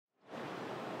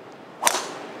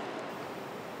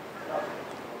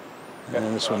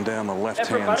And this one down the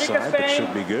left-hand side, that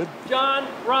should be good. John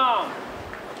Rahm.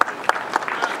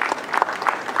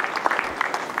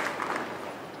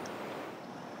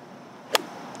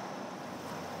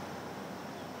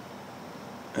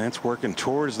 And it's working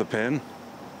towards the pin.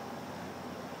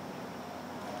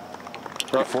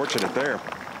 Pretty fortunate there.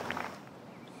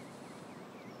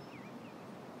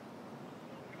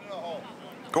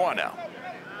 Go on now.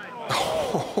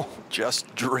 Oh,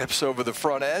 just drips over the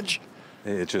front edge.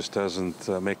 It just doesn't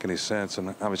make any sense.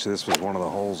 And obviously this was one of the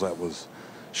holes that was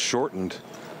shortened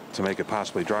to make it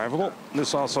possibly drivable.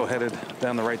 This also headed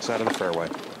down the right side of the fairway.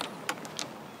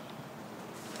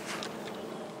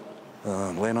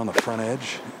 Laying on the front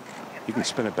edge. You can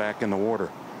spin it back in the water.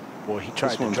 Boy, he tried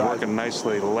this to one's drive working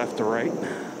nicely left to right.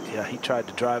 Yeah, he tried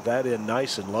to drive that in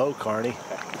nice and low, Carney.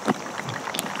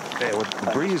 Yeah, with the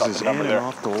breeze is in and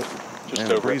off the,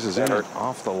 the breeze is in and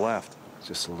off the left.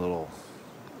 Just a little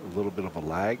bit of a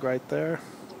lag right there.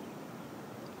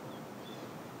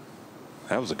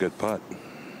 That was a good putt.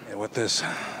 And with this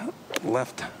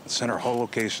left center hole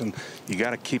location, you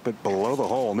got to keep it below the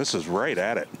hole, and this is right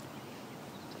at it.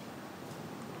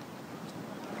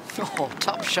 Oh,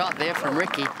 top shot there from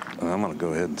Rickie. I'm going to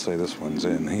go ahead and say this one's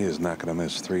in. He is not going to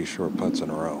miss 3 short putts in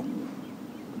a row.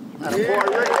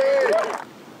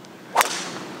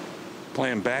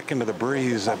 Playing back into the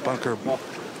breeze, that bunker,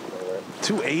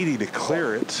 280 to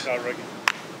clear it.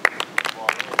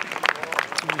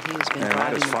 And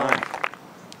that is fine.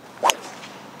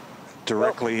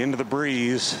 Directly into the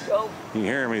breeze. You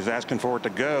hear him, he's asking for it to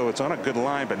go. It's on a good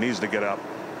line, but needs to get up.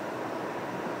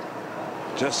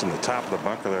 Just in the top of the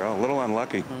bunker there. A little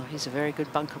unlucky. Oh, he's a very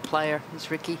good bunker player,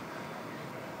 is Rickie.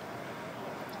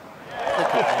 Look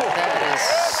at that. That is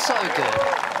so good.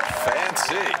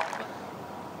 Fancy.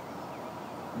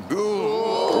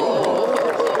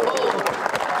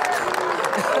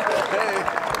 Hey.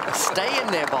 Stay in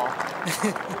there, ball.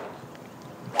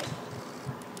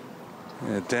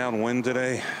 Yeah, downwind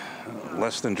today.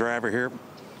 Less than driver here.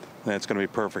 That's going to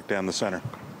be perfect down the center.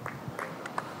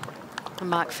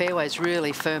 Mark Fairway's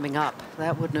really firming up.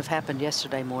 That wouldn't have happened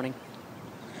yesterday morning.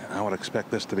 I would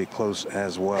expect this to be close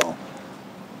as well.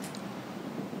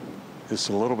 It's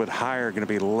a little bit higher, going to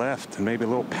be left and maybe a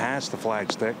little past the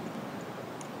flagstick.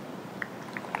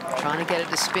 Trying to get it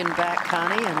to spin back,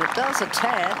 Carney, and it does a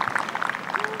tad.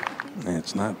 And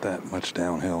it's not that much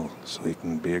downhill, so he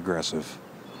can be aggressive.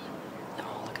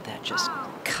 Oh, look at that, just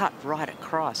cut right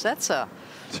across. That's a...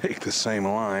 Take the same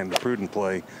line, the prudent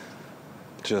play.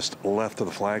 Just left of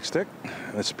the flagstick.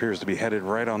 This appears to be headed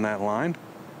right on that line.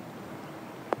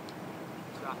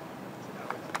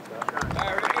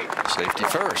 Safety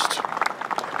first.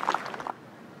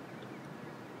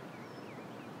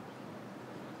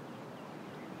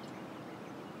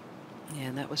 Yeah,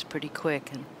 and that was pretty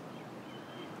quick. And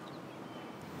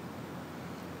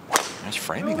nice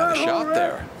framing on the shot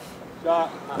there. Yeah,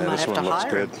 this one looks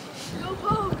good.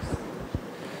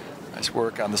 Nice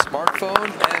work on the smartphone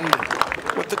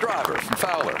and with the driver from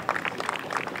Fowler.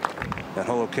 That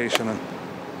whole location.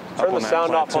 Turn the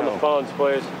sound off on the phones,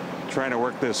 please. Trying to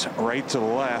work this right to the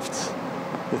left.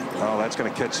 Oh, that's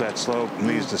going to catch that slope.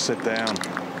 Needs to sit down.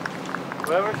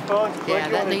 Whoever's phone, yeah,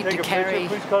 that need to carry,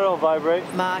 please cut it, it'll vibrate.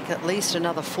 Mark, at least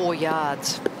another 4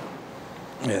 yards.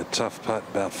 Yeah, tough putt,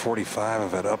 about 45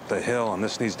 of it up the hill, and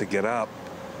this needs to get up.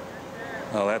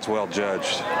 Oh, that's well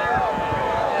judged.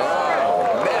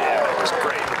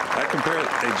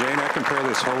 Hey, Jane, I compare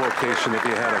this whole location. If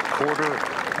you had a quarter,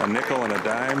 a nickel, and a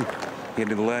dime,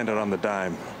 you'd land it on the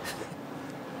dime.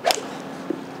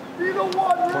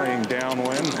 Playing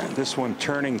downwind. This one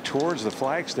turning towards the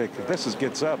flagstick. If this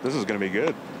gets up, this is going to be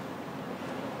good.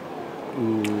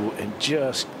 Ooh, and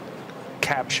just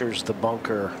captures the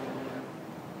bunker.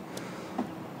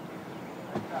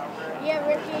 Yeah,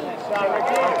 Rickie. That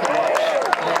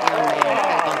young man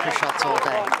had bunker shots all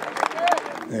day.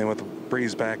 And with the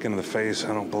breeze back into the face,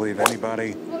 I don't believe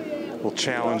anybody will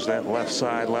challenge that left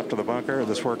side, left of the bunker.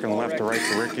 This working left to right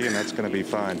for Rickie, and that's going to be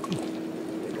fine.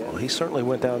 Well, he certainly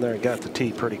went down there and got the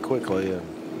tee pretty quickly, and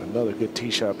another good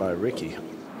tee shot by Rickie.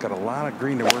 Got a lot of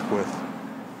green to work with.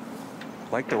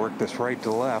 Like to work this right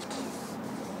to left.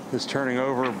 This turning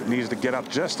over needs to get up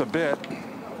just a bit. Ooh,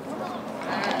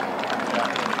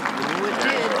 it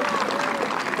did.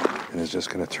 And it's just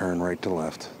going to turn right to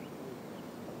left.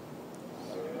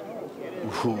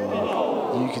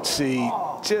 Ooh, you could see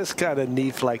just kind of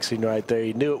knee flexing right there.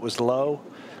 He knew it was low.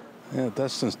 Yeah,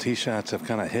 Dustin's tee shots have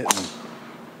kind of hit and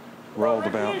rolled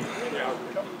about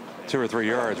 2 or 3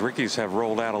 yards. Rickie's have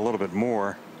rolled out a little bit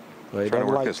more. Well, trying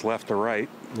to work this left to right.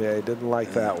 Yeah, he didn't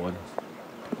like that one.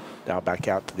 Now back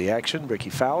out to the action,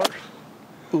 Rickie Fowler.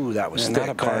 Ooh, that was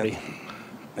thick, Carney.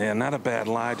 Yeah, not a bad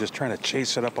lie. Just trying to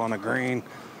chase it up on the green.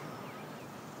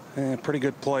 And pretty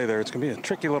good play there. It's going to be a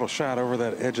tricky little shot over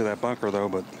that edge of that bunker, though.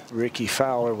 But Rickie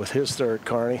Fowler with his third,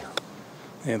 Carney.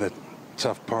 Yeah, the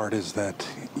tough part is that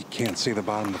you can't see the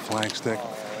bottom of the flagstick.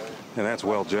 And that's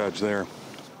well judged there.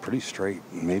 Pretty straight.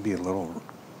 Maybe a little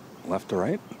left to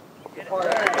right.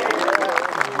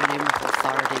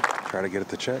 Try to get it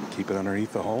to check. Keep it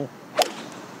underneath the hole.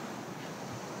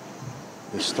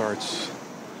 This starts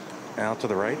out to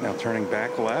the right, now turning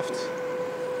back left.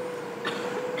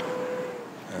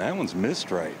 And that one's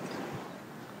missed right.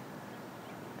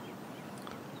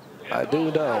 I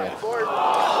do know.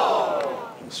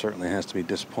 It certainly has to be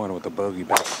disappointed with the bogey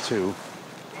back to 2.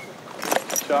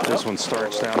 This one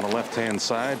starts down the left-hand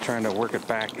side, trying to work it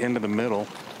back into the middle.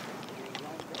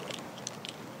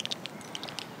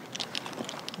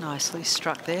 Nicely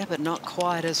struck there, but not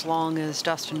quite as long as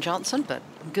Dustin Johnson, but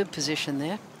good position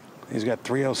there. He's got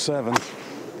 307.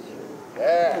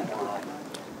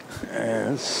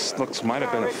 And this might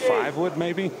have been a 5-wood,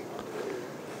 maybe.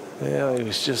 Yeah, he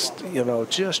was just, you know,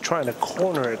 just trying to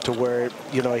corner it to where,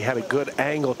 you know, he had a good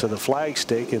angle to the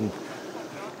flagstick. And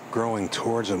growing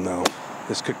towards him, though,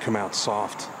 this could come out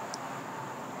soft.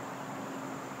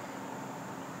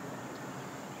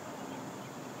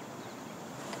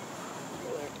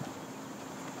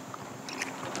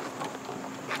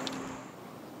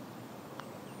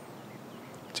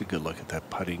 it's a good look at that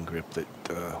putting grip that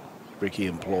Rickie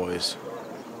employs.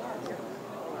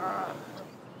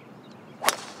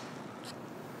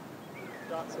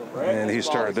 And he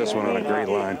started this one on a great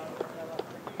line.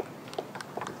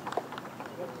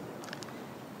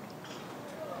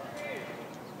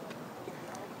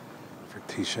 For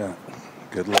tee shot.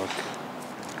 Good look.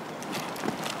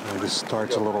 And this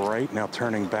starts a little right, now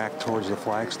turning back towards the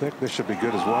flagstick. This should be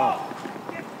good as well.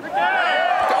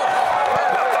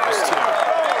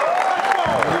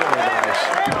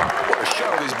 What a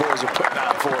show these boys are putting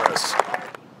on for us.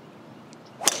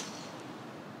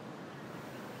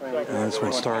 And this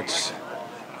one starts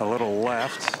a little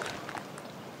left,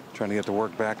 trying to get the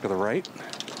work back to the right.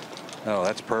 Oh,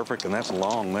 that's perfect, and that's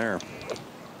long there.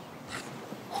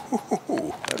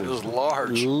 Ooh, that is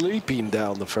large. Leaping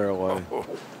down the fairway.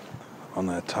 On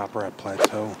that top right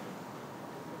plateau.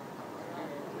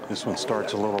 This one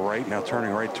starts a little right, now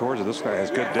turning right towards it. This guy has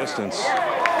good distance.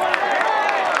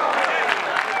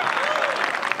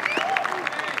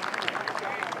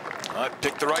 I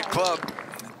picked the right club.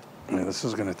 Yeah, this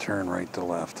is going to turn right to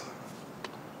left.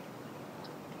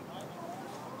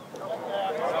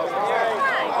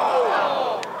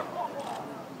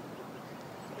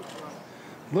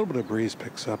 A little bit of breeze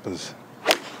picks up as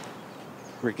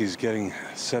Rickie's getting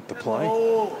set to play.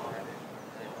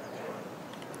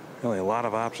 Really a lot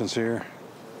of options here.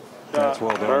 That's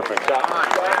well done. Perfect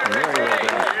shot. Very well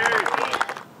done.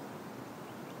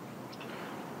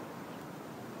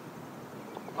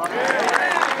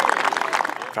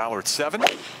 Fowler at 7.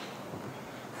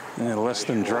 And less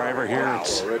than driver here.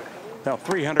 It's now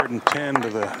 310 to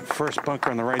the first bunker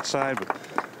on the right side, but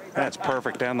that's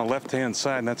perfect down the left-hand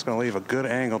side, and that's going to leave a good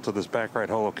angle to this back right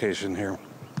hole location here.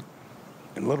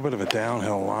 And a little bit of a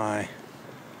downhill lie.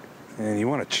 And you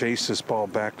want to chase this ball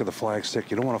back to the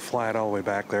flagstick. You don't want to fly it all the way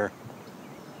back there.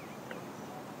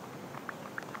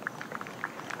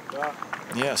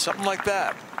 Yeah, something like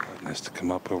that. It has to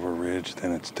come up over a ridge,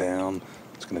 then it's down.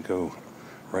 It's going to go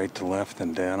right to left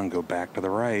and down and go back to the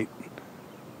right.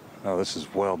 Oh, this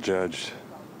is well judged.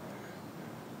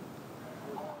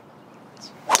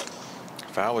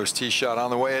 Fowler's tee shot on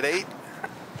the way at 8.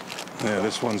 Yeah,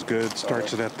 this one's good.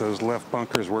 Starts it at those left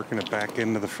bunkers, working it back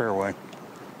into the fairway.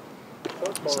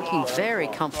 He's looking very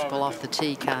comfortable off the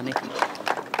tee, Carney.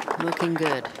 Looking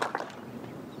good.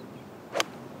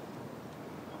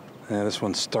 Yeah, this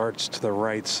one starts to the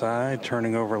right side,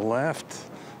 turning over left.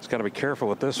 He's got to be careful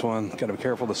with this one. Got to be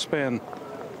careful to spin.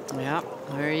 Yep,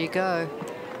 there you go.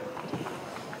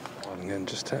 And again,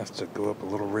 just has to go up a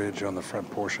little ridge on the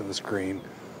front portion of the screen.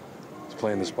 He's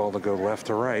playing this ball to go left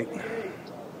to right.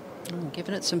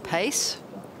 Giving it some pace.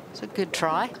 It's a good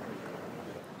try.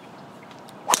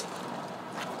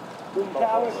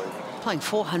 Playing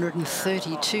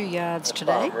 432 yards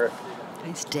today.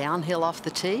 He's downhill off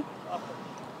the tee.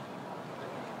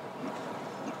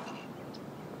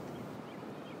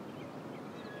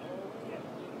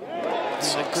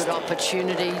 A good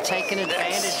opportunity, taken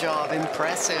advantage of.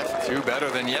 Impressive. 2 better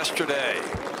than yesterday.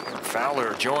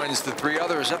 Fowler joins the 3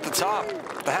 others at the top,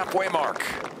 the halfway mark.